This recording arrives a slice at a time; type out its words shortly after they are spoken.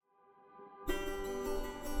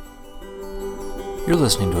You're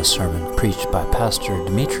listening to a sermon preached by Pastor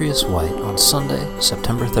Demetrius White on Sunday,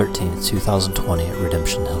 September 13th, 2020 at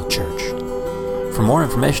Redemption Hill Church. For more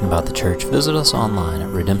information about the church, visit us online at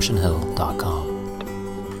redemptionhill.com.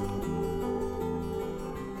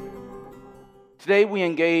 Today we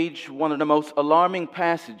engage one of the most alarming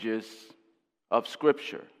passages of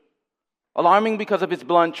Scripture. Alarming because of its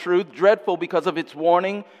blunt truth, dreadful because of its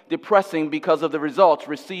warning, depressing because of the results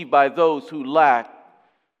received by those who lack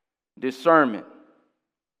discernment.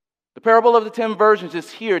 The parable of the 10 virgins is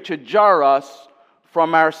here to jar us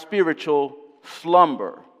from our spiritual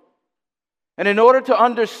slumber. And in order to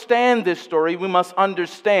understand this story, we must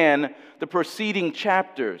understand the preceding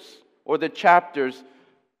chapters or the chapters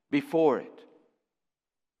before it.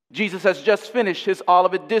 Jesus has just finished his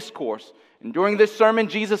Olivet Discourse. And during this sermon,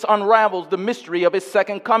 Jesus unravels the mystery of his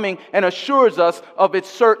second coming and assures us of its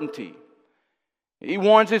certainty. He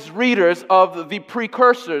warns his readers of the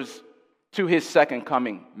precursors to his second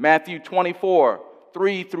coming. Matthew 24,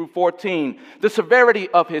 3 through 14. The severity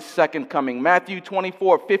of his second coming. Matthew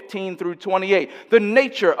 24, 15 through 28. The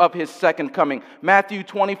nature of his second coming. Matthew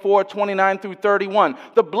 24, 29 through 31.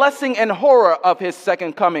 The blessing and horror of his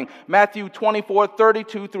second coming. Matthew 24,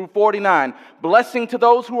 32 through 49. Blessing to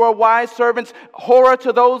those who are wise servants. Horror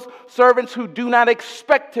to those servants who do not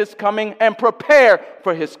expect his coming and prepare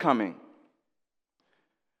for his coming.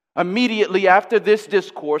 Immediately after this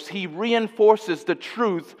discourse, he reinforces the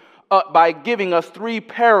truth by giving us 3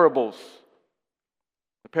 parables.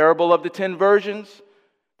 The parable of the 10 virgins,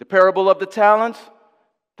 the parable of the talents,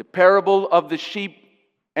 the parable of the sheep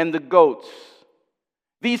and the goats.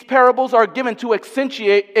 These parables are given to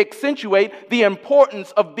accentuate the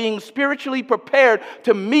importance of being spiritually prepared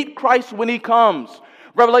to meet Christ when he comes.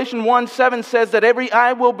 Revelation 1:7 says that every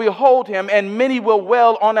eye will behold him and many will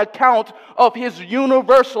wail on account of his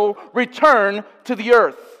universal return to the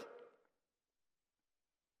earth.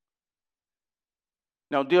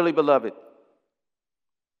 Now, dearly beloved,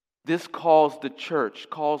 this calls the church,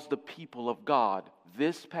 calls the people of God,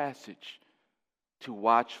 this passage, to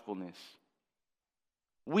watchfulness.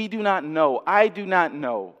 We do not know, I do not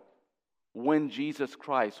know, when Jesus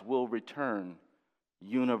Christ will return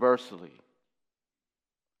universally.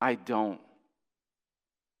 I don't.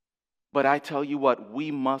 But I tell you what, we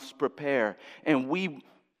must prepare. And we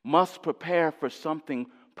must prepare for something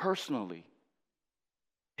personally.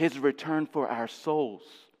 His return for our souls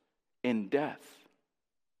in death.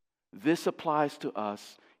 This applies to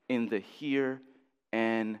us in the here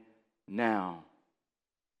and now.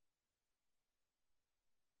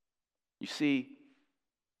 You see,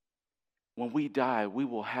 when we die, we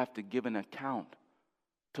will have to give an account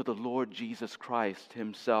to the Lord Jesus Christ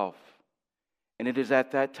himself. And it is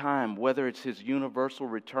at that time, whether it's his universal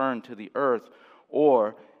return to the earth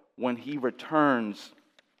or when he returns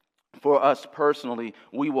for us personally,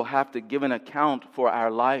 we will have to give an account for our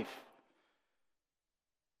life.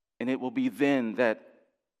 And it will be then that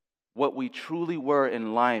what we truly were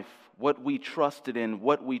in life, what we trusted in,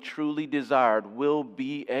 what we truly desired will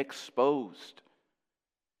be exposed.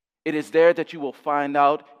 It is there that you will find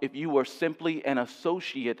out if you were simply an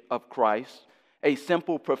associate of Christ, a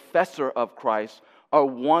simple professor of Christ, or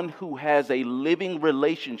one who has a living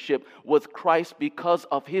relationship with Christ because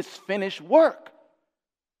of his finished work.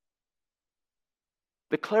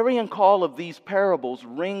 The clarion call of these parables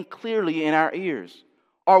ring clearly in our ears.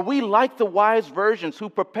 Are we like the wise virgins who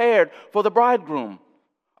prepared for the bridegroom?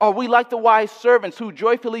 Are we like the wise servants who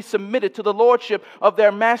joyfully submitted to the lordship of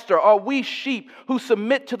their master? Are we sheep who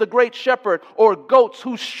submit to the great shepherd, or goats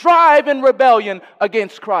who strive in rebellion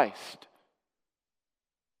against Christ?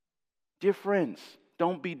 Dear friends,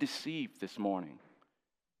 don't be deceived this morning.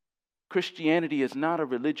 Christianity is not a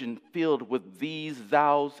religion filled with these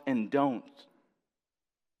thous and don'ts.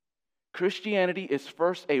 Christianity is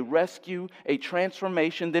first a rescue, a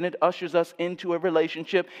transformation, then it ushers us into a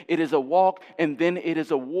relationship. It is a walk, and then it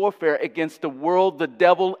is a warfare against the world, the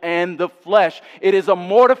devil, and the flesh. It is a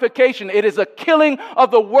mortification. It is a killing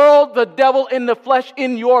of the world, the devil, and the flesh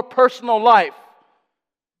in your personal life.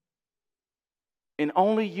 And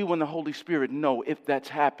only you and the Holy Spirit know if that's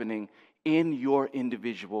happening in your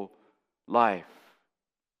individual life.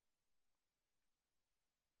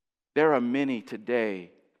 There are many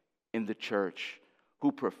today in the church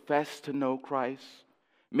who profess to know Christ,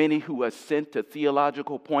 many who assent to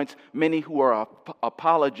theological points, many who are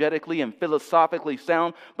apologetically and philosophically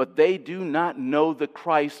sound, but they do not know the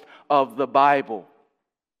Christ of the Bible.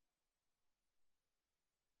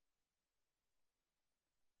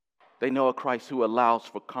 They know a Christ who allows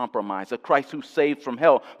for compromise, a Christ who saves from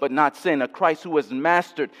hell but not sin, a Christ who has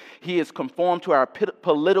mastered. He is conformed to our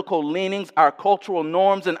political leanings, our cultural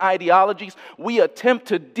norms and ideologies. We attempt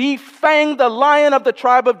to defang the Lion of the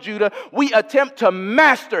tribe of Judah. We attempt to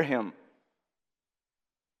master him.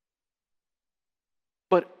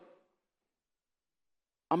 But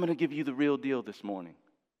I'm going to give you the real deal this morning.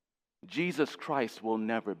 Jesus Christ will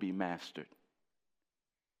never be mastered.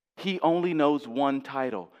 He only knows one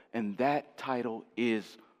title, and that title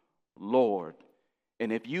is Lord.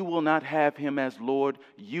 And if you will not have him as Lord,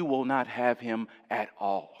 you will not have him at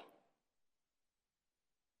all.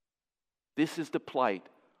 This is the plight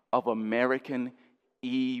of American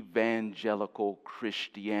evangelical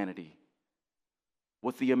Christianity.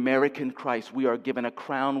 With the American Christ, we are given a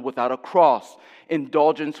crown without a cross,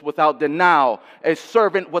 indulgence without denial, a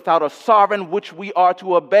servant without a sovereign which we are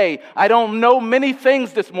to obey. I don't know many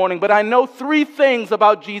things this morning, but I know 3 things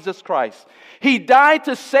about Jesus Christ. He died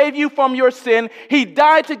to save you from your sin. He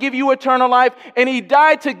died to give you eternal life. And he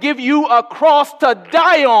died to give you a cross to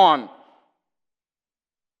die on.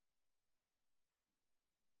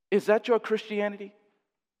 Is that your Christianity?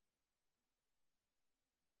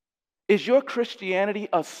 Is your Christianity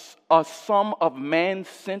a sum of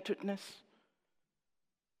man-centeredness?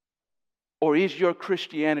 Or is your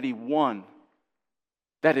Christianity one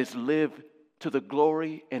that is lived to the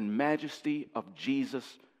glory and majesty of Jesus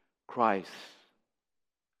Christ?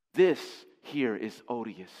 This here is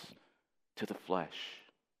odious to the flesh.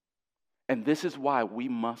 And this is why we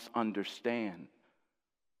must understand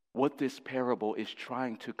what this parable is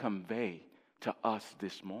trying to convey to us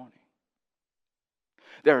this morning.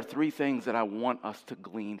 There are 3 things that I want us to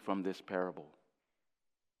glean from this parable.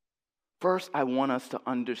 First, I want us to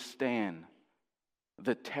understand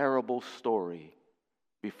the terrible story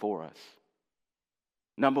before us.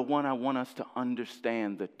 Number 1, I want us to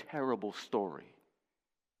understand the terrible story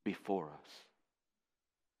before us.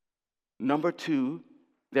 Number 2,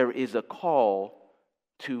 there is a call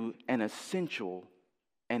to an essential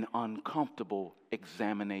and uncomfortable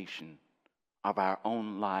examination of our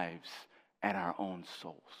own lives and our own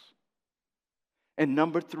souls. And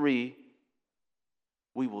number 3,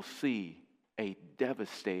 we will see a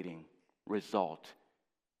devastating result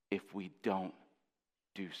if we don't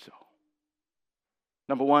do so.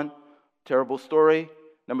 Number 1, terrible story.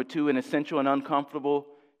 Number 2, an essential and uncomfortable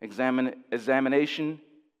examination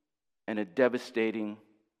and a devastating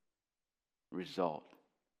result.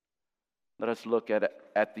 Let us look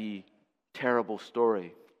at the terrible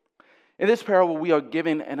story. In this parable, we are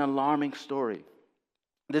given an alarming story.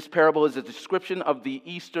 This parable is a description of the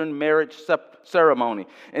Eastern marriage ceremony.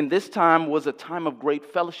 And this time was a time of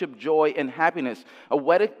great fellowship, joy, and happiness. A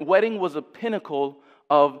wedding was a pinnacle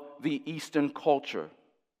of the Eastern culture.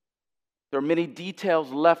 There are many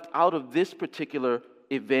details left out of this particular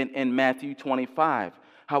event in Matthew 25.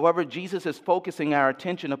 However, Jesus is focusing our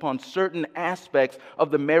attention upon certain aspects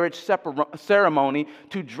of the marriage ceremony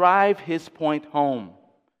to drive his point home.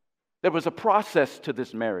 There was a process to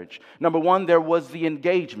this marriage. Number 1, there was the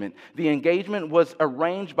engagement. The engagement was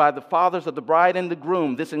arranged by the fathers of the bride and the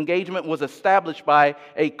groom. This engagement was established by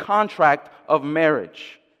a contract of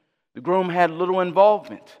marriage. The groom had little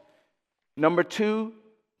involvement. Number 2,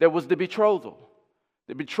 there was the betrothal.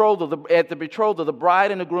 At the betrothal, the bride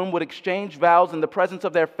and the groom would exchange vows in the presence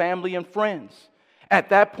of their family and friends. At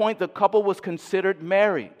that point, the couple was considered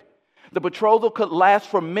married. The betrothal could last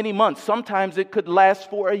for many months. Sometimes it could last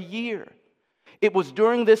for a year. It was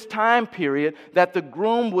during this time period that the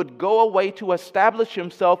groom would go away to establish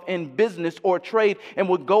himself in business or trade and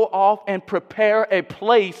would go off and prepare a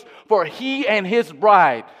place for he and his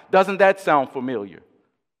bride. Doesn't that sound familiar?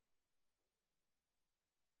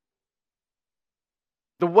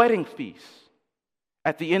 The wedding feast.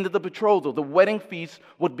 At the end of the betrothal, the wedding feast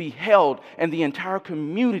would be held and the entire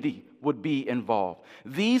community would be involved.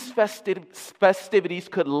 These festivities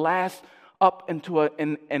could last up into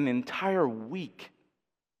an entire week.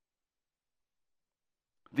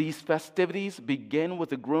 These festivities begin with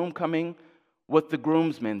the groom coming with the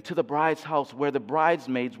groomsmen to the bride's house where the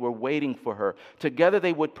bridesmaids were waiting for her. Together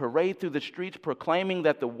they would parade through the streets proclaiming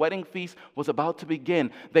that the wedding feast was about to begin.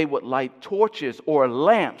 They would light torches or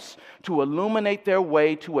lamps to illuminate their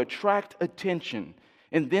way to attract attention.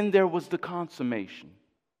 And then there was the consummation.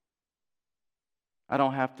 I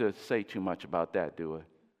don't have to say too much about that, do I?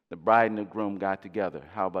 The bride and the groom got together.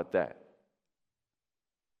 How about that?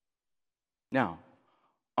 Now,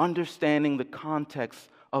 understanding the context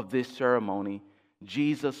of this ceremony,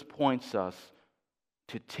 Jesus points us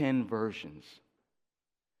to 10 virgins.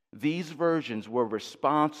 These virgins were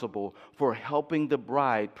responsible for helping the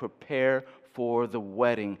bride prepare for the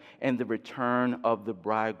wedding and the return of the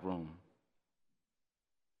bridegroom.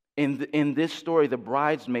 In this story, the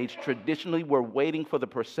bridesmaids traditionally were waiting for the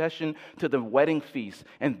procession to the wedding feast,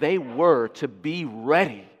 and they were to be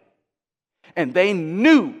ready. And they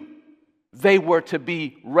knew they were to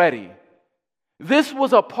be ready. This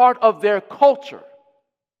was a part of their culture.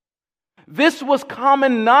 This was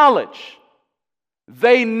common knowledge.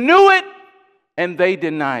 They knew it and they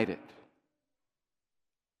denied it.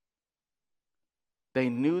 They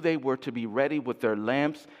knew they were to be ready with their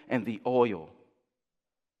lamps and the oil.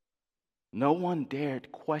 No one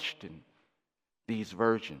dared question these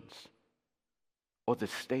virgins or the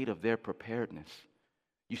state of their preparedness.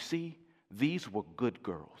 You see, these were good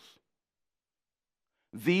girls.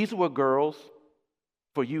 These were girls,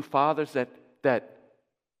 for you fathers that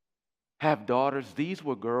have daughters, these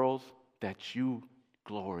were girls that you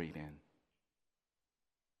gloried in,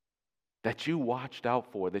 that you watched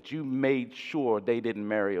out for, that you made sure they didn't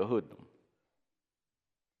marry a hoodlum.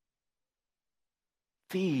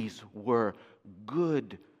 These were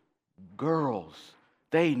good girls.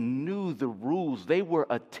 They knew the rules. They were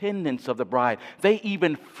attendants of the bride. They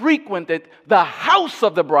even frequented the house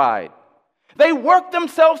of the bride. They worked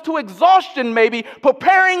themselves to exhaustion, maybe,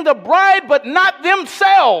 preparing the bride, but not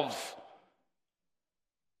themselves.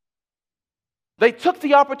 They took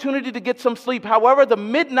the opportunity to get some sleep. However, the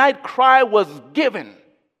midnight cry was given,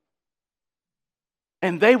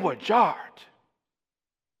 and they were jarred.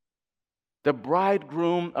 The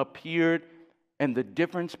bridegroom appeared, and the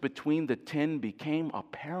difference between the 10 became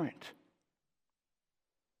apparent.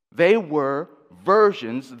 They were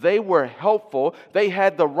virgins. They were helpful. They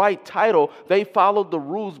had the right title. They followed the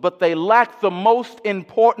rules, but they lacked the most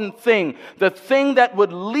important thing, the thing that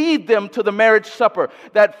would lead them to the marriage supper,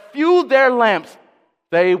 that fueled their lamps.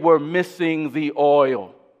 They were missing the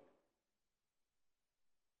oil.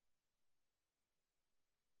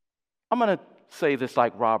 I'm going to say this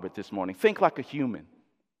like Robert this morning. Think like a human.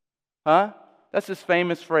 Huh? That's his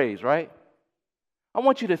famous phrase, right? I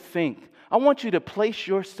want you to think. I want you to place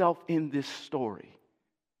yourself in this story.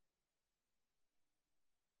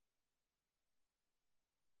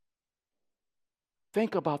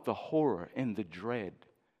 Think about the horror and the dread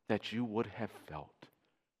that you would have felt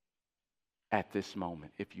at this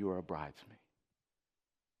moment if you were a bridesmaid.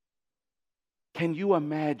 Can you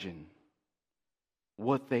imagine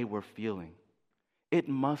what they were feeling? It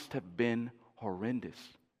must have been horrendous.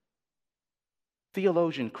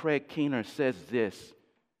 Theologian Craig Keener says this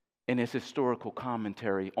in his historical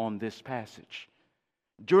commentary on this passage.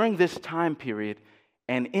 During this time period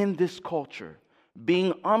and in this culture,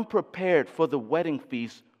 being unprepared for the wedding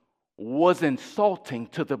feast was insulting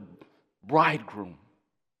to the bridegroom.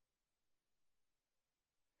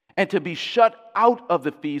 And to be shut out of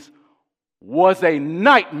the feast was a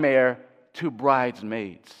nightmare to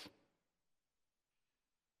bridesmaids.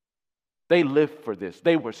 They lived for this.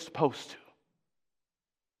 They were supposed to.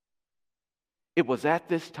 It was at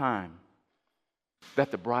this time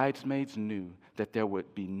that the bridesmaids knew that there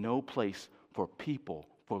would be no place for people,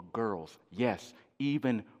 for girls, yes,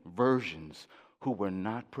 even virgins who were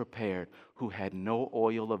not prepared, who had no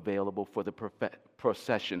oil available for the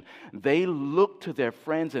procession. They looked to their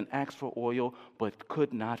friends and asked for oil, but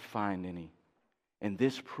could not find any. And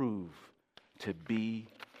this proved to be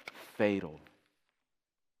fatal.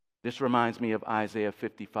 This reminds me of Isaiah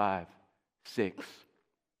 55:6.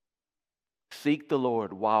 Seek the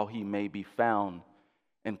Lord while he may be found,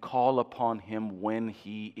 and call upon him when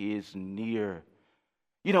he is near.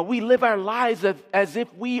 You know, we live our lives as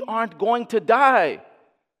if we aren't going to die.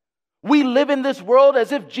 We live in this world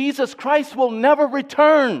as if Jesus Christ will never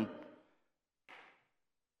return.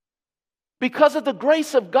 Because of the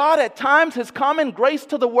grace of God at times, his common grace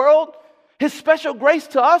to the world, his special grace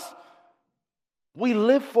to us, we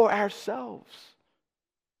live for ourselves.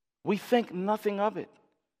 We think nothing of it.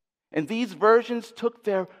 And these virgins took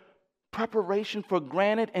their preparation for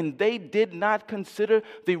granted, and they did not consider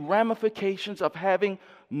the ramifications of having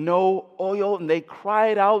no oil. And they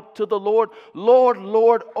cried out to the Lord, Lord,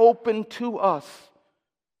 Lord, open to us.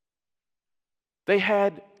 They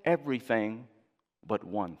had everything but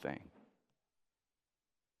one thing.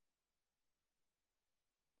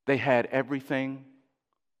 They had everything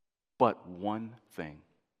but one thing.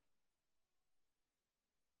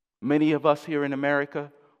 Many of us here in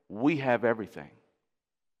America, we have everything.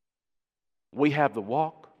 We have the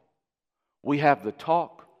walk. We have the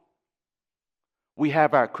talk. We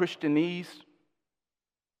have our Christianese.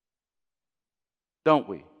 Don't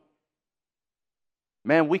we?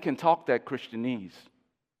 Man, we can talk that Christianese.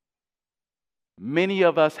 Many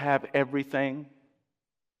of us have everything,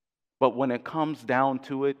 but when it comes down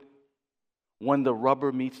to it, when the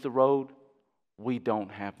rubber meets the road, we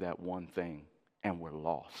don't have that one thing, and we're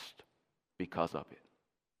lost because of it.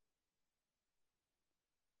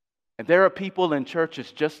 And there are people in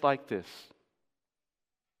churches just like this.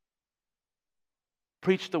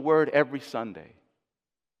 Preach the word every Sunday.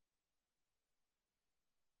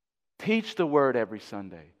 Teach the word every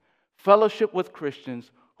Sunday. Fellowship with Christians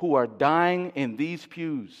who are dying in these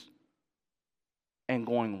pews and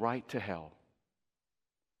going right to hell.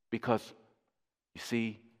 Because, you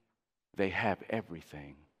see, they have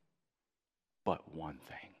everything but one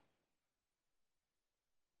thing.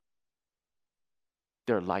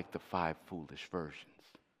 They're like the 5 foolish virgins.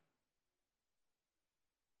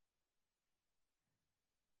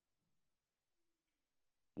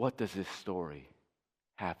 What does this story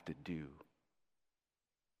have to do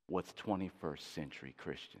with 21st century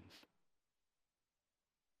Christians?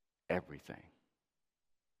 Everything.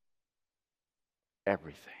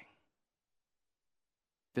 Everything.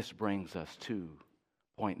 This brings us to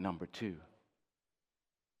point number 2.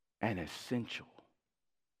 An essential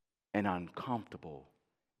and uncomfortable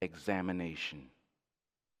examination.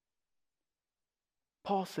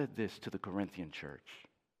 Paul said this to the Corinthian church.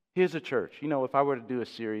 Here's a church. You know, if I were to do a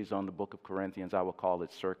series on the book of Corinthians, I would call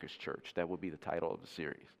it Circus Church. That would be the title of the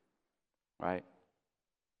series, right?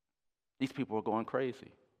 These people were going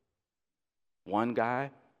crazy. One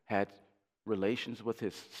guy had relations with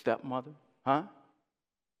his stepmother. Huh?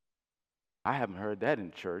 I haven't heard that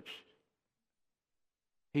in church.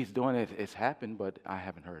 He's doing it, it's happened, but I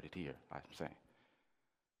haven't heard it here, I'm saying.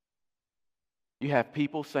 You have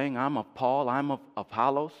people saying, I'm of Paul, I'm of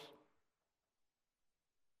Apollos.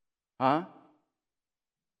 Huh?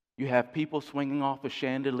 You have people swinging off of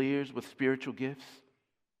chandeliers with spiritual gifts.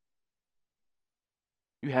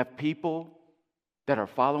 You have people that are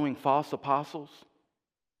following false apostles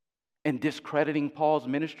and discrediting Paul's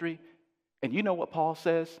ministry. And you know what Paul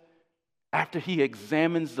says after he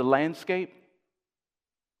examines the landscape?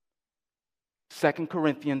 2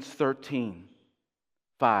 Corinthians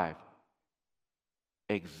 13:5.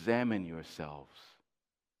 Examine yourselves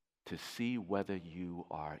to see whether you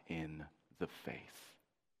are in the faith.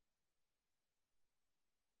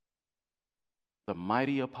 The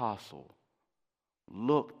mighty apostle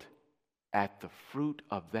looked at the fruit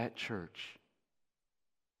of that church,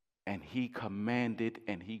 and he commanded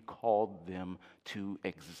and he called them to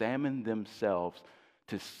examine themselves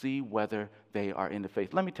to see whether they are in the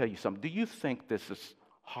faith. Let me tell you something. Do you think this is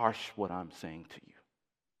harsh, what I'm saying to you?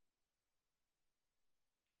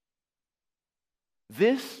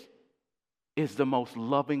 This is the most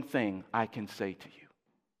loving thing I can say to you.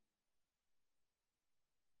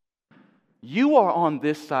 You are on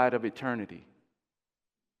this side of eternity.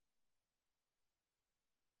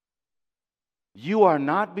 You are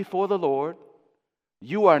not before the Lord.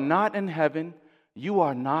 You are not in heaven. You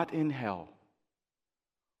are not in hell.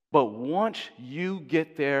 But once you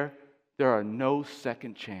get there, there are no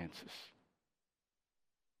second chances.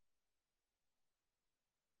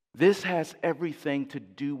 This has everything to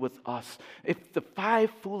do with us. If the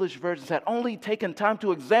 5 foolish virgins had only taken time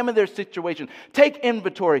to examine their situation, take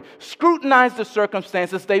inventory, scrutinize the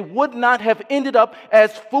circumstances, they would not have ended up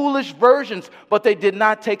as foolish virgins. But they did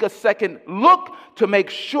not take a second look to make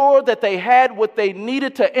sure that they had what they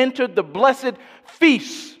needed to enter the blessed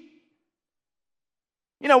feast.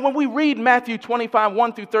 You know, when we read Matthew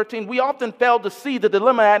 25:1-13, we often fail to see the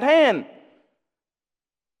dilemma at hand.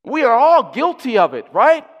 We are all guilty of it,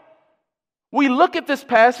 right? We look at this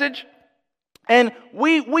passage and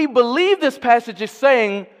we believe this passage is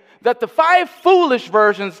saying that the 5 foolish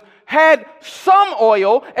virgins had some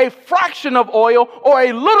oil, a fraction of oil, or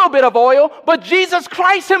a little bit of oil, but Jesus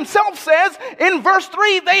Christ himself says in verse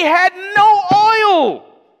 3 they had no oil.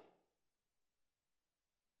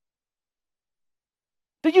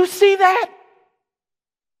 Do you see that?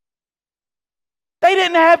 They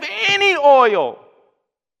didn't have any oil.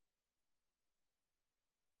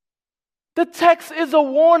 The text is a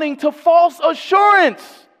warning to false assurance.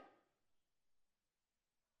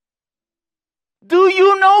 Do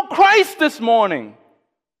you know Christ this morning?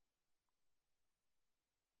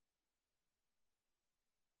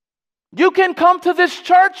 You can come to this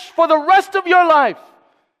church for the rest of your life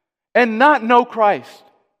and not know Christ.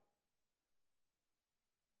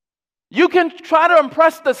 You can try to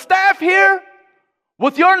impress the staff here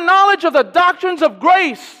with your knowledge of the doctrines of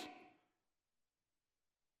grace,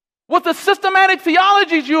 with the systematic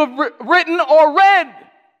theologies you have written or read,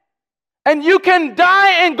 and you can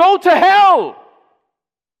die and go to hell.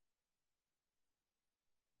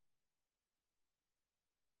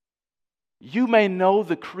 You may know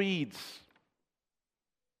the creeds,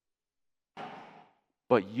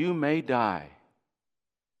 but you may die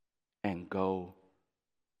and go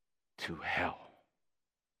to hell.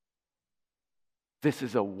 This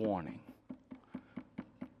is a warning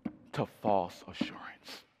to false assurance.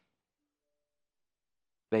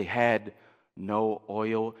 They had no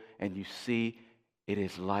oil, and you see, it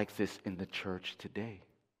is like this in the church today.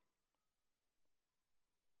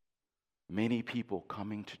 Many people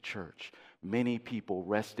coming to church, many people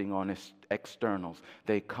resting on externals.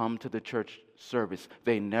 They come to the church service.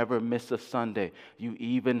 They never miss a Sunday. You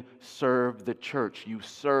even serve the church. You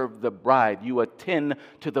serve the bride. You attend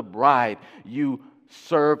to the bride. You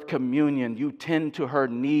serve communion. You tend to her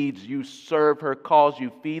needs. You serve her cause. You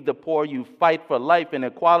feed the poor. You fight for life and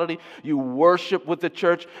equality. You worship with the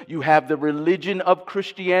church. You have the religion of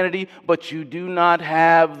Christianity, but you do not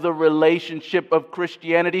have the relationship of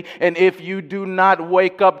Christianity. And if you do not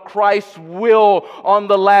wake up, Christ will on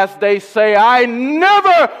the last day say, I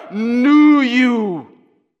never knew you.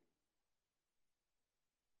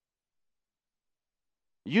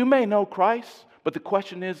 You may know Christ, but the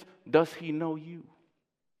question is, does he know you?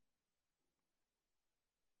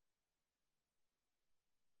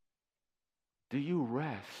 Do you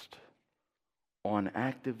rest on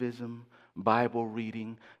activism, Bible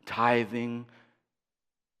reading, tithing?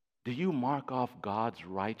 Do you mark off God's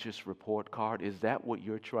righteous report card? Is that what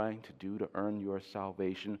you're trying to do to earn your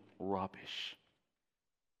salvation? Rubbish.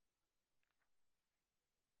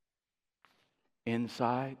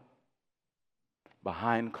 Inside,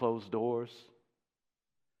 behind closed doors,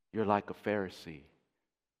 you're like a Pharisee,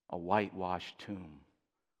 a whitewashed tomb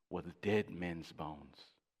with dead men's bones.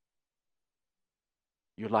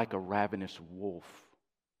 You're like a ravenous wolf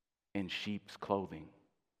in sheep's clothing.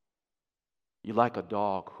 You're like a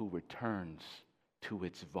dog who returns to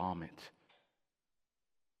its vomit.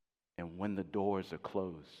 And when the doors are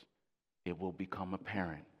closed, it will become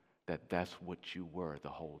apparent that that's what you were the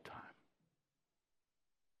whole time.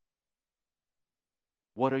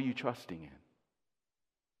 What are you trusting in?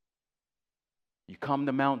 You come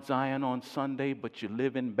to Mount Zion on Sunday, but you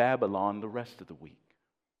live in Babylon the rest of the week.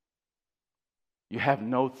 You have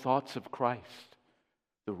no thoughts of Christ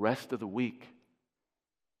the rest of the week.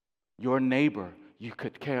 Your neighbor you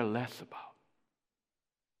could care less about.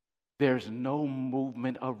 There's no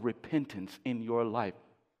movement of repentance in your life.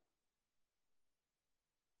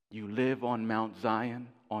 You live on Mount Zion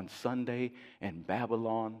on Sunday and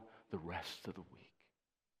Babylon the rest of the week.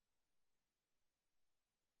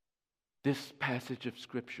 This passage of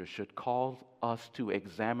Scripture should cause us to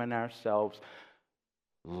examine ourselves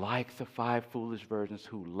like the 5 foolish virgins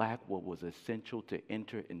who lacked what was essential to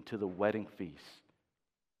enter into the wedding feast.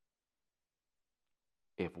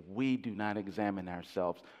 If we do not examine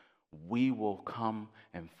ourselves, we will come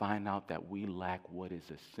and find out that we lack what is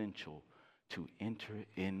essential to enter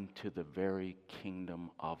into the very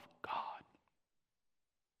kingdom of God.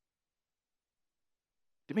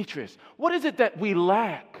 Demetrius, what is it that we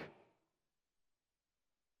lack?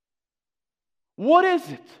 What is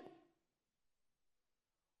it?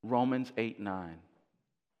 Romans 8:9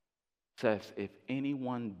 says, if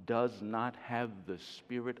anyone does not have the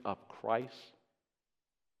Spirit of Christ,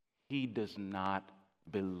 he does not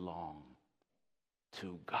belong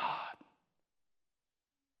to God.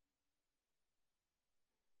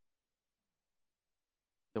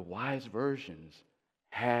 The wise virgins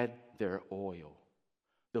had their oil.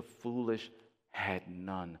 The foolish had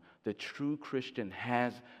none. The true Christian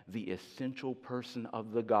has the essential person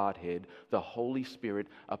of the Godhead, the Holy Spirit,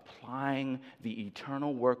 applying the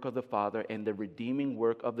eternal work of the Father and the redeeming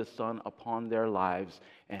work of the Son upon their lives,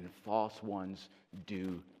 and false ones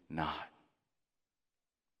do not.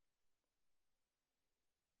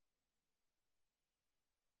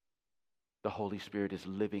 The Holy Spirit is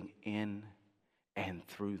living in and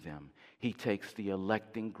through them. He takes the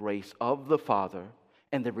electing grace of the Father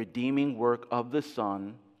and the redeeming work of the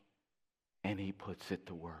Son, and he puts it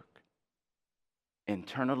to work.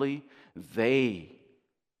 Internally, they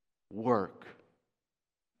work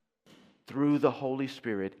through the Holy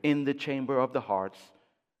Spirit in the chamber of the hearts,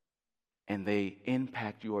 and they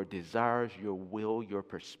impact your desires, your will, your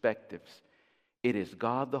perspectives. It is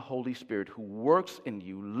God the Holy Spirit who works in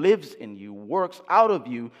you, lives in you, works out of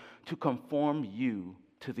you to conform you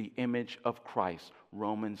to the image of Christ.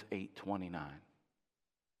 Romans 8:29.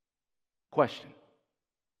 Question.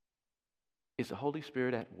 Is the Holy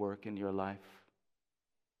Spirit at work in your life?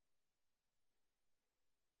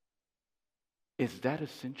 Is that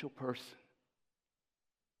essential person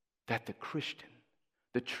that the Christian,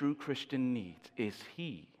 the true Christian needs? Is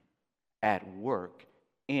he at work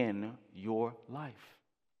in your life?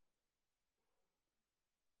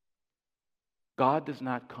 God does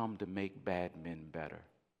not come to make bad men better.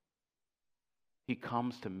 He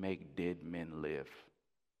comes to make dead men live.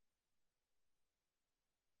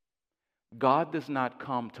 God does not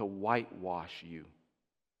come to whitewash you.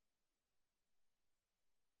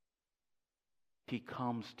 He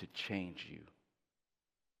comes to change you.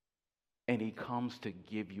 And He comes to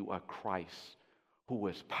give you a Christ who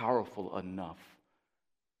is powerful enough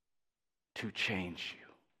to change you.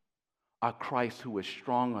 A Christ who is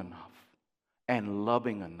strong enough and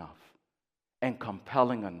loving enough and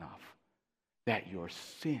compelling enough that your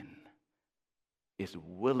sin is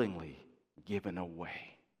willingly given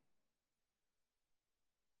away.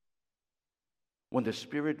 When the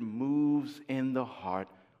Spirit moves in the heart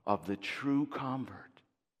of the true convert,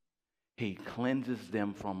 He cleanses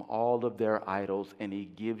them from all of their idols, and He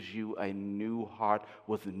gives you a new heart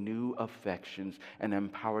with new affections and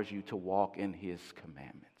empowers you to walk in His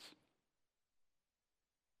commandments.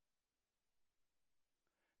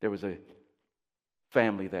 There was a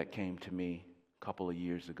family that came to me a couple of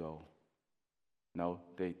years ago. No,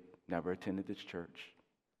 they never attended this church,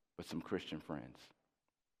 but some Christian friends.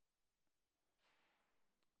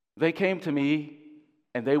 They came to me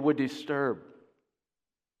and they were disturbed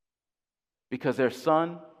because their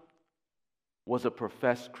son was a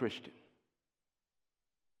professed Christian.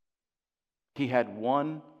 He had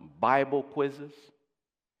won Bible quizzes.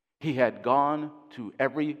 He had gone to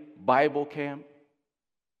every Bible camp.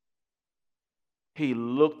 He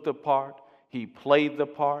looked the part. He played the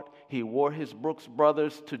part. He wore his Brooks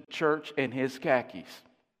Brothers to church in his khakis.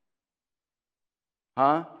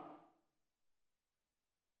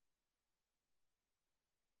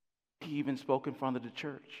 He even spoke in front of the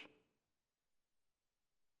church.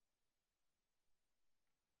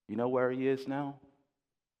 You know where he is now?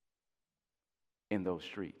 In those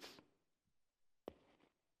streets.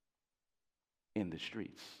 In the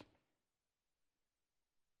streets.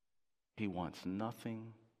 He wants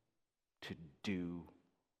nothing to do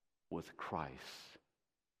with Christ.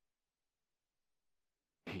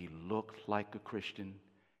 He looked like a Christian.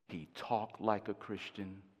 He talked like a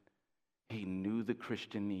Christian. He knew the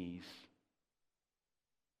Christianese.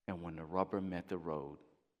 And when the rubber met the road,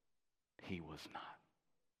 he was not.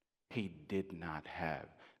 He did not have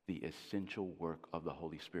the essential work of the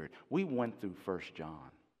Holy Spirit. We went through 1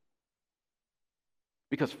 John.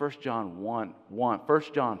 Because 1 John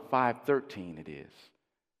 5:13 it is,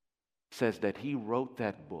 says that he wrote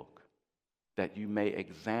that book that you may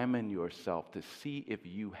examine yourself to see if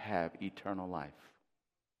you have eternal life.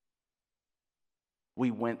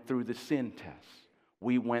 We went through the sin test.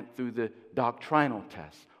 We went through the doctrinal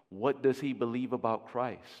test. What does he believe about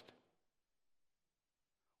Christ?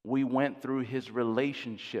 We went through his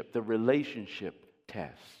relationship, the relationship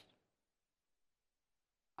test.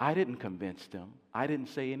 I didn't convince them. I didn't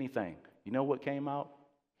say anything. You know what came out?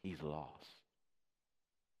 He's lost.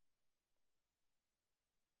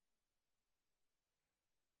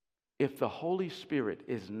 If the Holy Spirit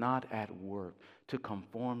is not at work to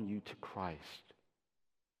conform you to Christ,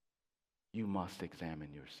 you must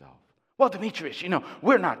examine yourself. Well, Demetrius,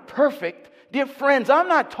 we're not perfect. Dear friends, I'm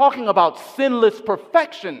not talking about sinless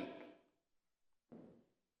perfection.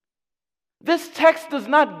 This text does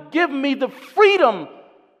not give me the freedom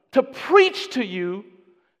to preach to you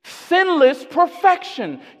sinless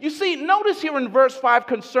perfection. You see, notice here in verse 5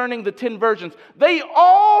 concerning the 10 virgins, they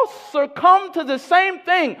all succumb to the same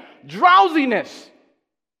thing, drowsiness.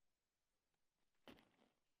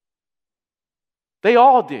 They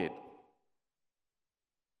all did.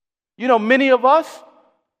 Many of us,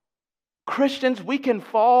 Christians, we can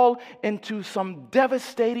fall into some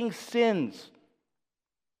devastating sins.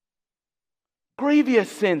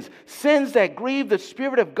 Grievous sins, sins that grieve the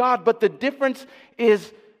Spirit of God. But the difference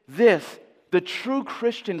is this: the true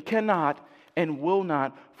Christian cannot and will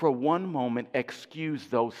not for one moment excuse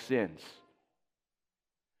those sins.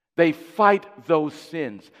 They fight those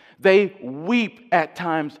sins. They weep at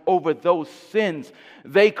times over those sins.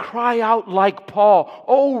 They cry out like Paul,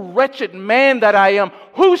 "O wretched man that I am,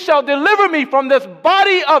 who shall deliver me from this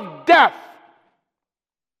body of death?"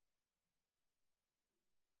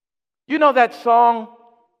 You know that song,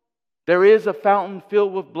 "There is a fountain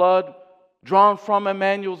filled with blood drawn from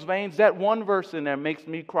Emmanuel's veins"? That one verse in there makes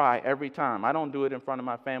me cry every time. I don't do it in front of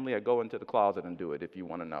my family. I go into the closet and do it if you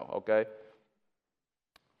want to know, okay?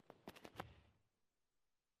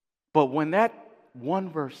 But when that one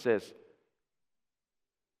verse says,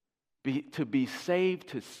 to be saved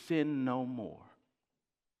to sin no more,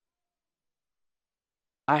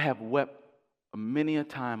 I have wept many a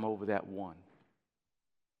time over that one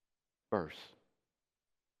verse.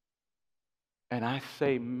 And I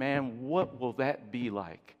say, man, what will that be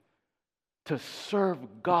like to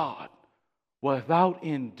serve God without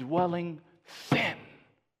indwelling sin.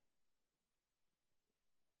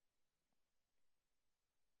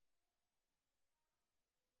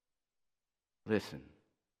 Listen,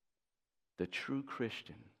 the true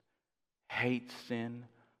Christian hates sin,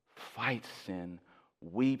 fights sin,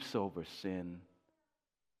 weeps over sin,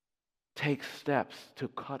 takes steps to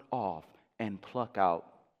cut off and pluck out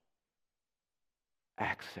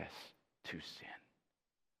access to sin.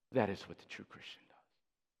 That is what the true Christian does.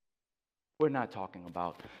 We're not talking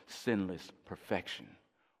about sinless perfection.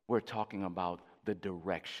 We're talking about the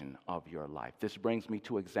direction of your life. This brings me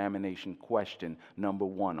to examination question number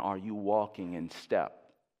 1. Are you walking in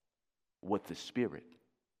step with the Spirit?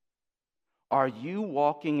 Are you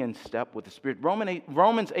walking in step with the Spirit?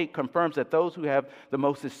 Romans 8 confirms that those who have the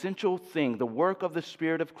most essential thing, the work of the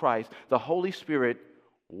Spirit of Christ, the Holy Spirit,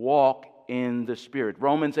 walk in the Spirit.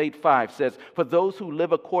 Romans 8:5 says, "For those who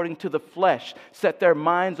live according to the flesh set their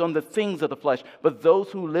minds on the things of the flesh, but those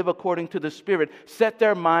who live according to the Spirit set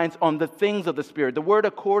their minds on the things of the Spirit." The word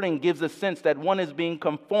according gives a sense that one is being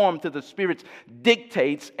conformed to the Spirit's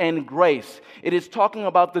dictates and grace. It is talking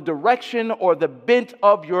about the direction or the bent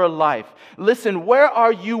of your life. Listen, where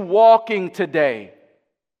are you walking today?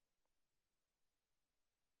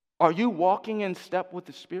 Are you walking in step with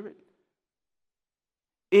the Spirit?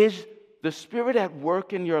 Is the Spirit at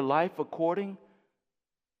work in your life according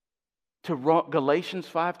to Galatians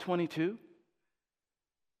 5:22?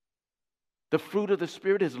 The fruit of the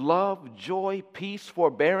Spirit is love, joy, peace,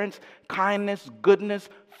 forbearance, kindness, goodness,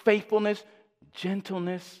 faithfulness,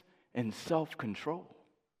 gentleness, and self-control.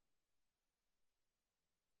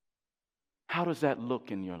 How does that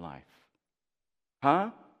look in your life?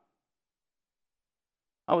 Huh?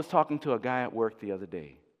 I was talking to a guy at work the other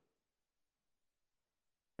day.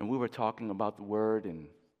 And we were talking about the word, and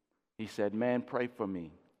he said, "Man, pray for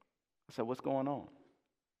me." I said, "What's going on?"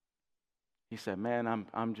 He said, "Man,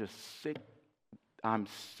 I'm just sick. I'm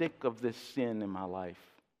sick of this sin in my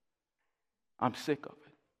life. I'm sick of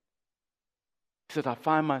it." He said, "I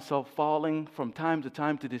find myself falling from time to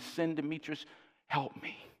time to this sin. Demetrius, help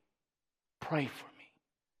me. Pray for me."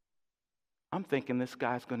 I'm thinking this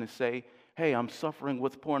guy's going to say, "Hey, I'm suffering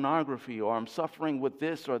with pornography," or "I'm suffering with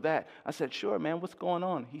this or that." I said, "Sure, man, what's going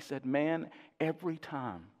on?" He said, "Man, every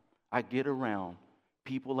time I get around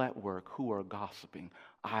people at work who are gossiping,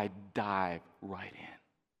 I dive right in."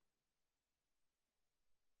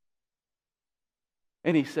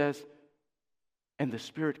 And he says, "And the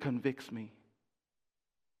Spirit convicts me.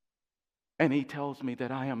 And He tells me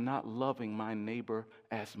that I am not loving my neighbor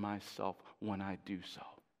as myself when I do so.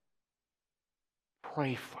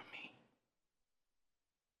 Pray for me."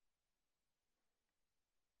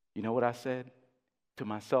 You know what I said to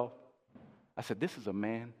myself? I said, this is a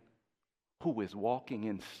man who is walking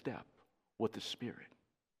in step with the Spirit.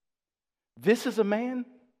 This is a man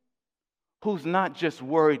who's not just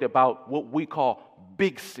worried about what we call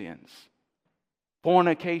big sins.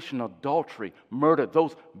 Fornication, adultery, murder,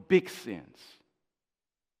 those big sins.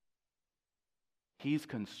 He's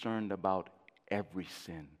concerned about every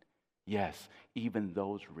sin. Yes, even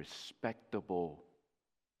those respectable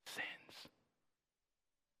sins.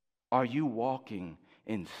 Are you walking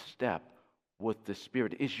in step with the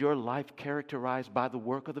Spirit? Is your life characterized by the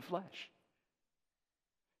work of the flesh?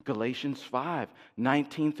 Galatians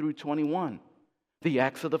 5:19 through 21. The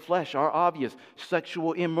acts of the flesh are obvious: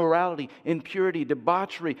 sexual immorality, impurity,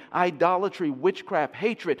 debauchery, idolatry, witchcraft,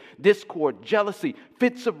 hatred, discord, jealousy,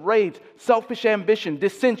 fits of rage, selfish ambition,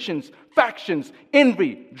 dissensions, factions,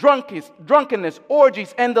 envy, drunkenness,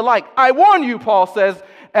 orgies, and the like. I warn you, Paul says,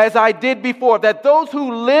 as I did before, that those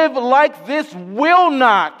who live like this will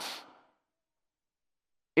not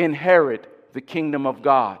inherit the kingdom of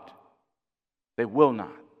God. They will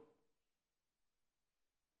not.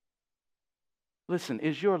 Listen,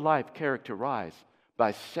 is your life characterized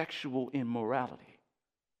by sexual immorality?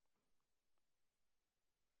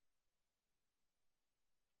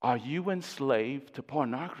 Are you enslaved to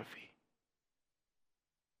pornography?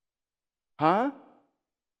 Huh?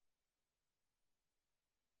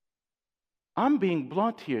 I'm being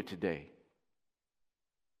blunt here today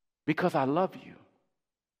because I love you.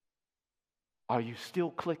 Are you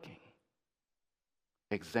still clicking?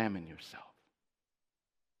 Examine yourself.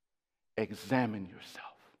 Examine yourself.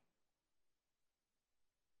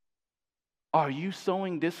 Are you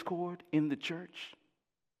sowing discord in the church?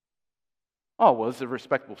 Oh, well, it's a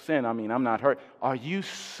respectable sin. I mean, I'm not hurt. Are you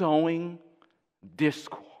sowing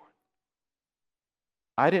discord?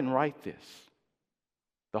 I didn't write this.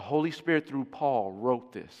 The Holy Spirit through Paul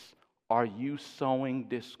wrote this. Are you sowing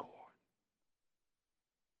discord?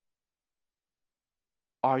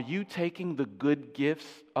 Are you taking the good gifts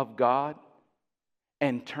of God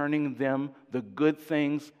and turning them, the good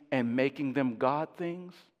things, and making them God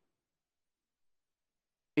things?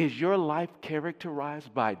 Is your life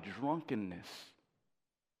characterized by drunkenness?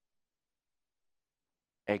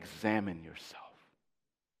 Examine yourself.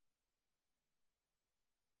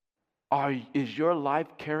 Is your life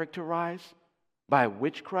characterized by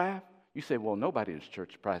witchcraft? You say, well, nobody in this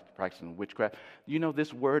church practicing witchcraft. You know,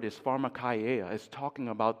 this word is pharmakeia. It's talking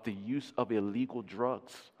about the use of illegal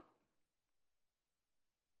drugs.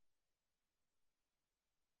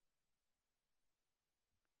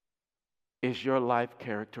 Is your life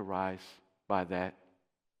characterized by that?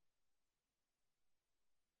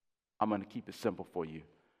 I'm going to keep it simple for you.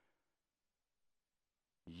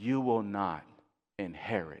 You will not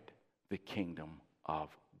inherit the kingdom of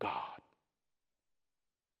God.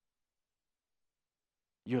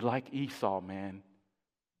 You're like Esau, man.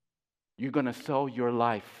 You're going to sell your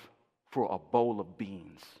life for a bowl of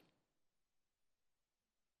beans.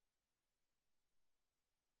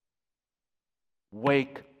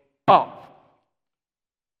 Wake up.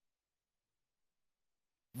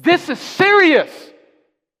 This is serious.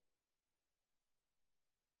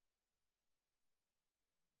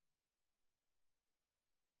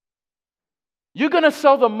 You're going to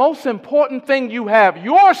sell the most important thing you have,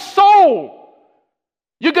 your soul.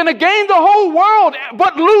 You're going to gain the whole world,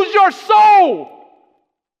 but lose your soul.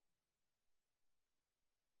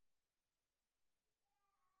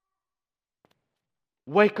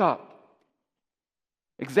 Wake up.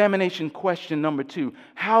 Examination question number 2.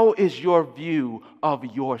 How is your view of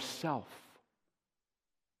yourself?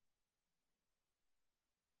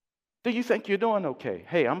 Do you think you're doing okay?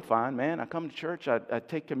 Hey, I'm fine, man. I come to church. I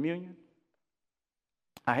take communion.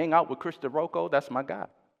 I hang out with Krista Rocco. That's my guy.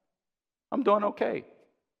 I'm doing okay.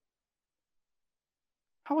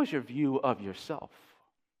 How is your view of yourself?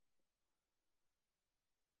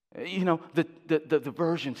 You know, the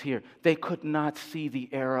versions here, they could not see the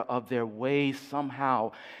error of their ways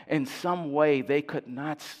somehow. In some way, they could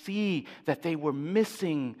not see that they were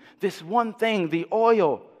missing this one thing, the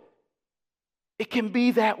oil. It can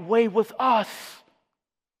be that way with us.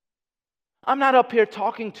 I'm not up here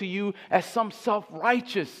talking to you as some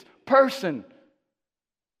self-righteous person.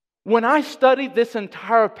 When I studied this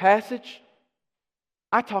entire passage,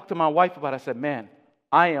 I talked to my wife about it. I said, man,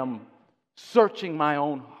 I am searching my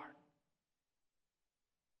own heart.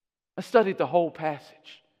 I studied the whole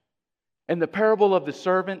passage. And the parable of the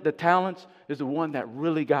servant, the talents, is the one that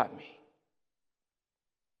really got me.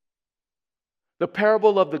 The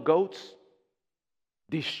parable of the goats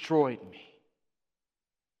destroyed me.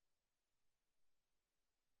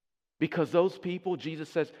 Because those people, Jesus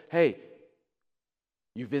says, hey,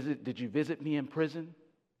 did you visit me in prison?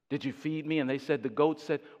 Did you feed me? And they said, the goats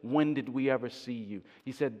said, when did we ever see you?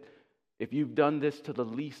 He said, if you've done this to the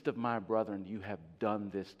least of my brethren, you have done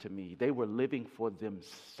this to me. They were living for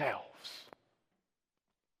themselves.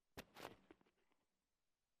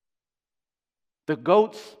 The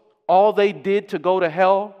goats, all they did to go to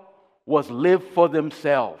hell was live for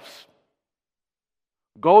themselves.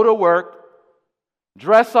 Go to work,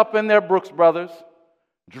 dress up in their Brooks Brothers,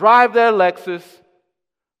 drive their Lexus,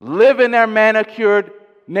 live in their manicured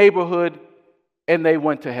neighborhood, and they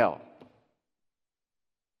went to hell.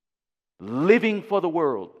 Living for the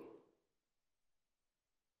world.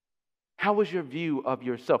 How is your view of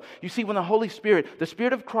yourself? You see, when the Holy Spirit, the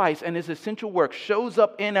Spirit of Christ and His essential work shows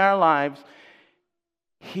up in our lives,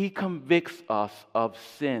 He convicts us of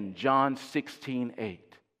sin. John 16:8.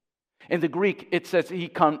 In the Greek, it says He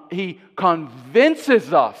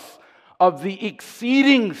convinces us of the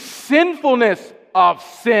exceeding sinfulness of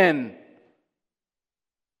sin.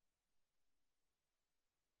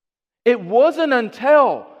 It wasn't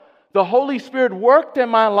until the Holy Spirit worked in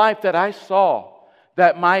my life that I saw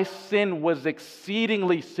that my sin was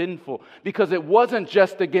exceedingly sinful, because it wasn't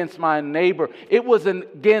just against my neighbor, it was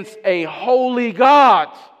against a holy God.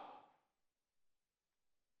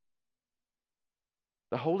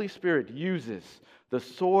 The Holy Spirit uses the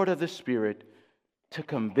sword of the Spirit to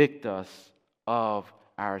convict us of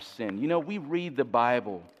our sin. You know, we read the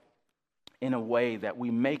Bible in a way that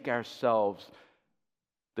we make ourselves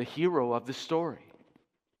the hero of the story.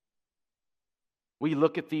 We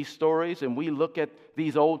look at these stories and we look at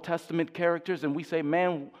these Old Testament characters and we say,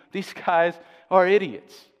 man, these guys are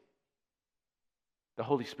idiots. The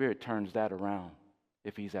Holy Spirit turns that around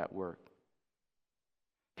if He's at work.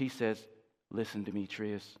 He says, listen,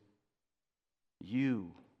 Demetrius,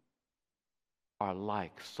 you are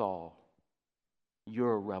like Saul.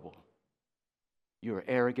 You're a rebel. You're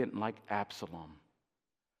arrogant like Absalom.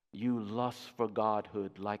 You lust for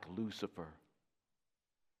godhood like Lucifer.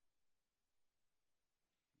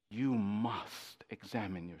 you must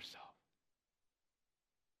examine yourself.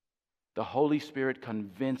 The Holy Spirit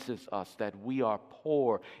convinces us that we are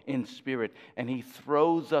poor in spirit, and He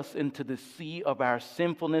throws us into the sea of our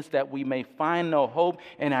sinfulness that we may find no hope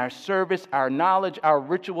in our service, our knowledge, our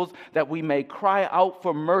rituals, that we may cry out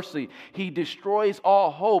for mercy. He destroys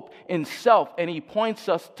all hope in self, and He points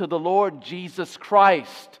us to the Lord Jesus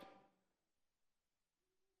Christ.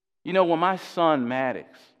 You know, when my son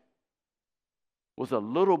Maddox was a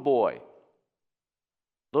little boy,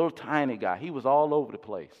 little tiny guy, he was all over the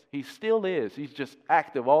place. He still is. He's just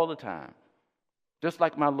active all the time. Just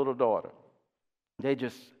like my little daughter. They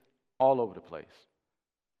just all over the place.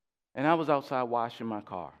 And I was outside washing my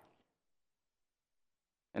car.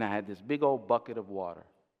 And I had this big old bucket of water.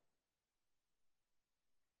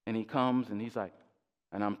 And he comes and he's like,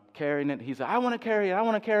 and I'm carrying it. He's like, I want to carry it, I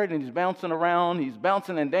want to carry it. And he's bouncing around. He's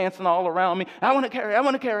bouncing and dancing all around me. I want to carry it, I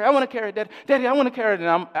want to carry it, I want to carry it. Daddy, I want to carry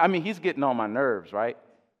it. And he's getting on my nerves, right?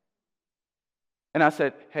 And I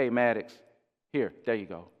said, hey, Maddox, here, there you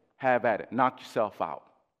go. Have at it. Knock yourself out.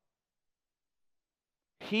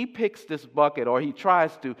 He picks this bucket, or he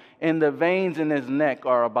tries to, and the veins in his neck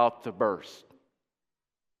are about to burst.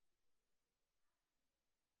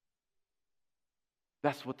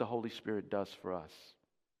 That's what the Holy Spirit does for us.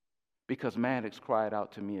 Because Maddox cried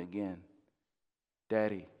out to me again,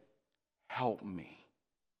 Daddy, help me.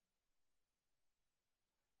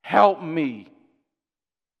 Help me.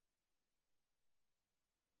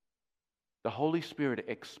 The Holy Spirit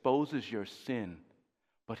exposes your sin,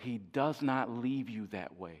 but He does not leave you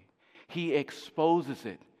that way. He exposes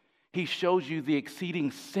it. He shows you the exceeding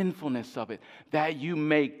sinfulness of it, that you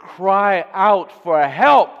may cry out for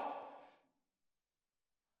help.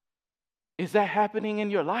 Is that happening in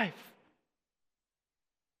your life?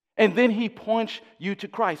 And then He points you to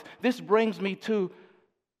Christ. This brings me to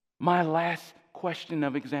my last question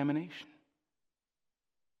of examination.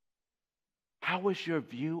 How is your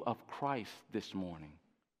view of Christ this morning?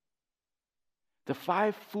 The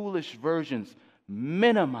 5 foolish virgins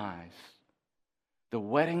minimize the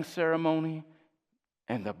wedding ceremony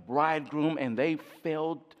and the bridegroom, and they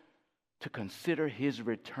failed to consider His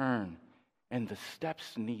return and the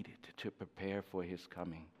steps needed to prepare for His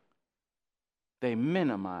coming. They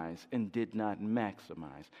minimized and did not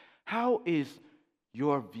maximize. How is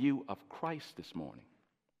your view of Christ this morning?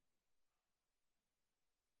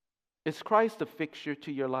 Is Christ a fixture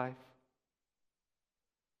to your life?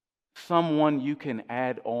 Someone you can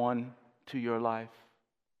add on to your life?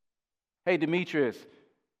 Hey, Demetrius,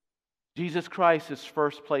 Jesus Christ is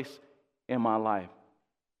first place in my life.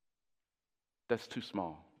 That's too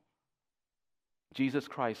small. Jesus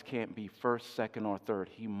Christ can't be first, second, or third.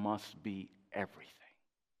 He must be everything,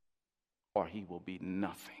 or He will be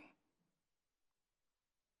nothing.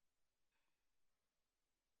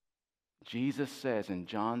 Jesus says in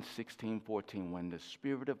John 16:14, when the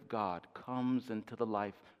Spirit of God comes into the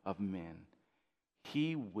life of men,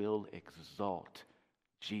 He will exalt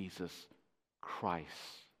Jesus Christ.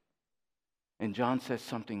 And John says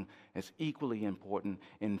something as equally important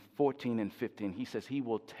in 14 and 15. He says He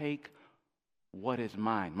will take what is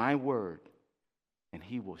mine, my word, and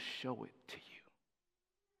He will show it to you.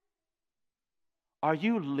 Are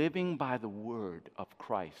you living by the word of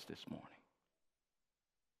Christ this morning?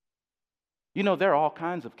 You know, there are all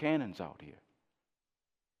kinds of canons out here.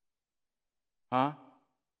 Huh?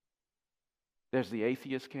 There's the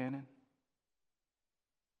atheist canon.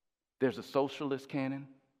 There's a socialist canon.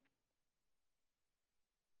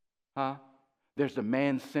 Huh? There's the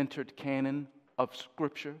man-centered canon of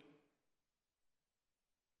Scripture.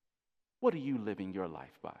 What are you living your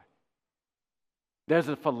life by? There's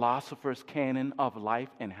a philosopher's canon of life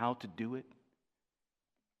and how to do it.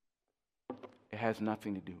 It has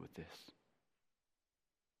nothing to do with this.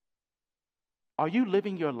 Are you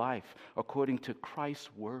living your life according to Christ's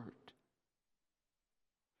word?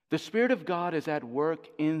 The Spirit of God is at work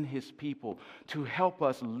in His people to help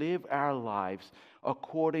us live our lives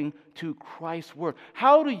according to Christ's word.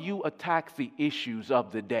 How do you attack the issues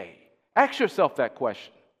of the day? Ask yourself that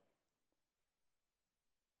question.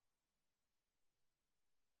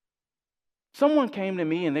 Someone came to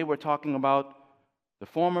me and they were talking about the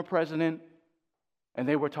former president and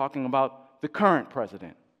they were talking about the current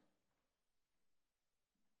president.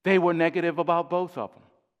 They were negative about both of them.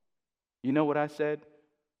 You know what I said?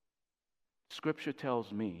 Scripture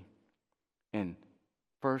tells me in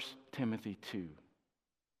 1 Timothy 2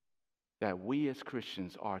 that we as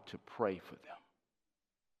Christians are to pray for them,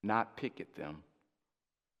 not picket them.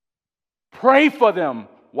 Pray for them.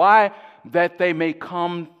 Why? That they may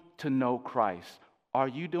come to know Christ. Are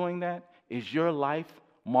you doing that? Is your life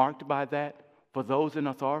marked by that? for those in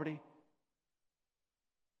authority?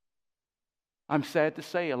 I'm sad to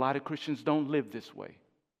say a lot of Christians don't live this way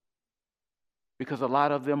because a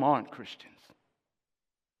lot of them aren't Christians.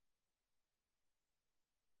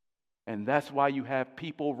 And that's why you have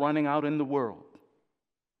people running out in the world,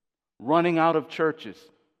 running out of churches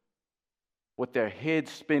with their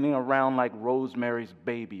heads spinning around like Rosemary's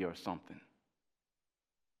Baby or something.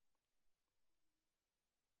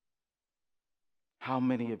 How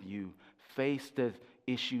many of you face the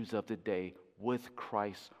issues of the day with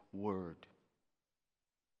Christ's word?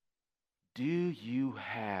 Do you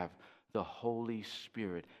have the Holy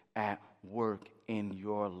Spirit at work in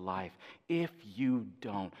your life? If you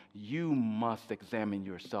don't, you must examine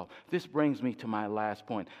yourself. This brings me to my last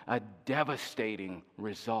point, a devastating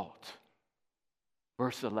result.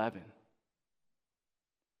 Verse 11.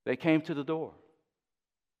 They came to the door.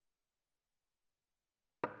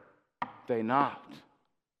 They knocked.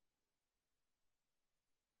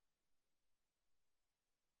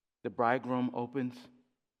 The bridegroom opens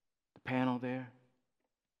the panel there,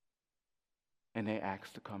 and they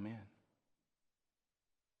asked to come in.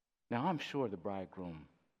 Now, I'm sure the bridegroom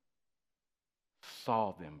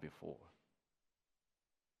saw them before.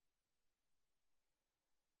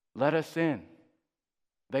 Let us in.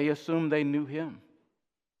 They assumed they knew him.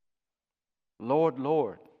 Lord,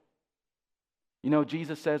 Lord. You know,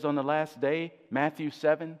 Jesus says on the last day, Matthew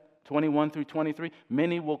 7:21-23,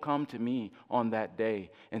 many will come to me on that day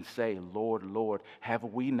and say, Lord, Lord, have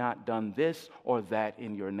we not done this or that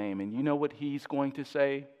in your name? And you know what he's going to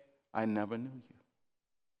say? I never knew you.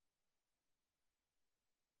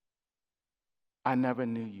 I never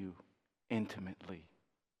knew you intimately.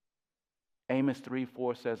 Amos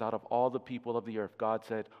 3:4 says, out of all the people of the earth, God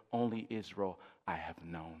said, only Israel I have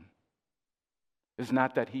known. It's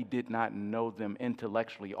not that he did not know them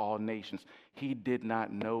intellectually, all nations. He did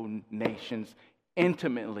not know nations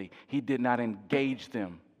intimately. He did not engage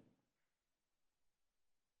them.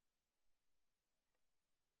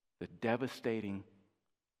 The devastating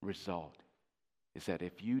result is that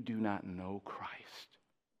if you do not know Christ,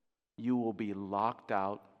 you will be locked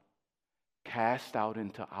out, cast out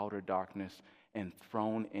into outer darkness, and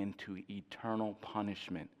thrown into eternal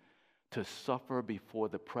punishment to suffer before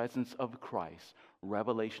the presence of Christ,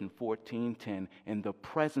 Revelation 14:10, in the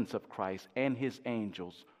presence of Christ and his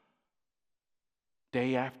angels,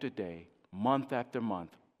 day after day, month after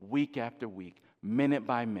month, week after week, minute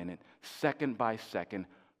by minute, second by second,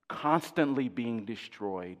 constantly being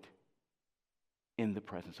destroyed in the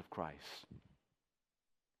presence of Christ.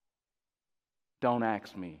 Don't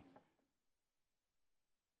ask me,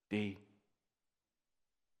 D,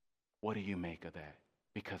 what do you make of that?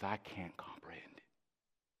 Because I can't comprehend it.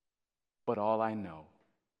 But all I know,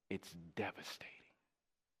 it's devastating.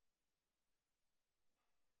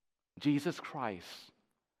 Jesus Christ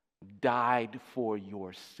died for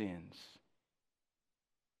your sins.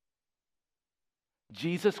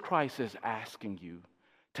 Jesus Christ is asking you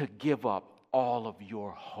to give up all of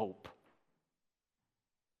your hope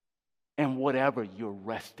and whatever you're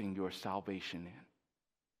resting your salvation in.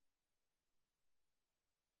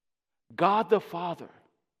 God the Father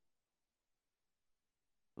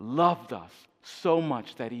loved us so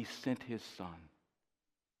much that he sent his Son.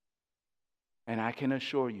 And I can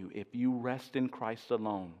assure you, if you rest in Christ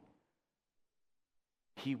alone,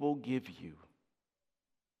 he will give you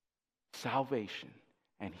salvation,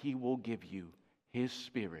 and he will give you his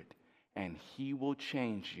Spirit, and he will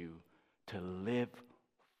change you to live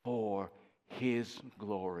for his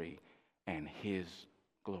glory and his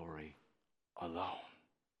glory alone.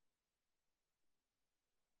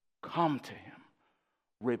 Come to him.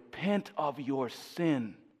 Repent of your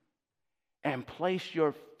sin and place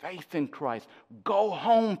your faith in Christ. Go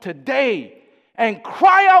home today and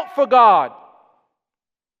cry out for God.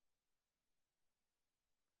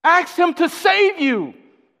 Ask him to save you,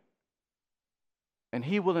 and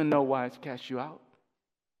he will in no wise cast you out.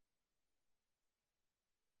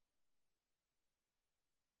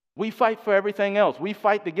 We fight for everything else. We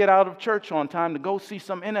fight to get out of church on time to go see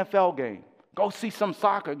some NFL game, go see some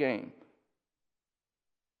soccer game.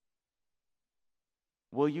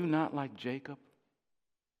 Will you not, like Jacob,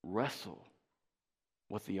 wrestle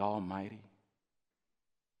with the Almighty,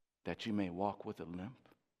 that you may walk with a limp,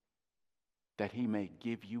 that he may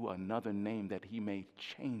give you another name, that he may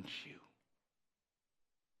change you?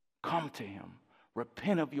 Come to him.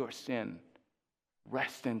 Repent of your sin.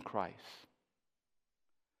 Rest in Christ.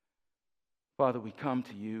 Father, we come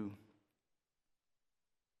to you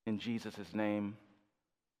in Jesus' name.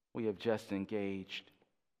 We have just engaged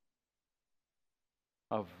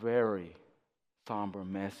a very somber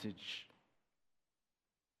message.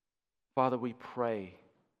 Father, we pray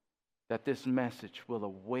that this message will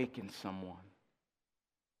awaken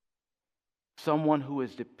someone who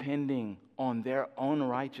is depending on their own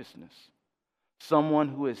righteousness, someone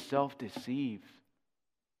who is self-deceived.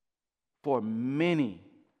 For many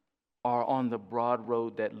are on the broad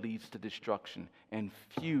road that leads to destruction, and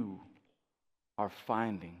few are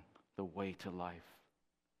finding the way to life.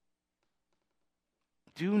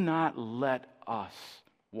 Do not let us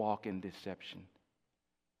walk in deception.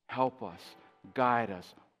 Help us, guide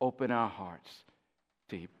us, open our hearts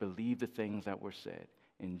to believe the things that were said.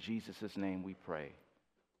 In Jesus' name we pray.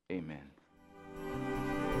 Amen.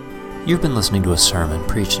 You've been listening to a sermon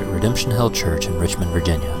preached at Redemption Hill Church in Richmond,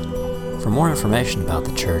 Virginia. For more information about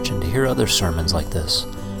the church and to hear other sermons like this,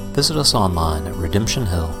 visit us online at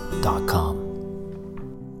redemptionhill.com.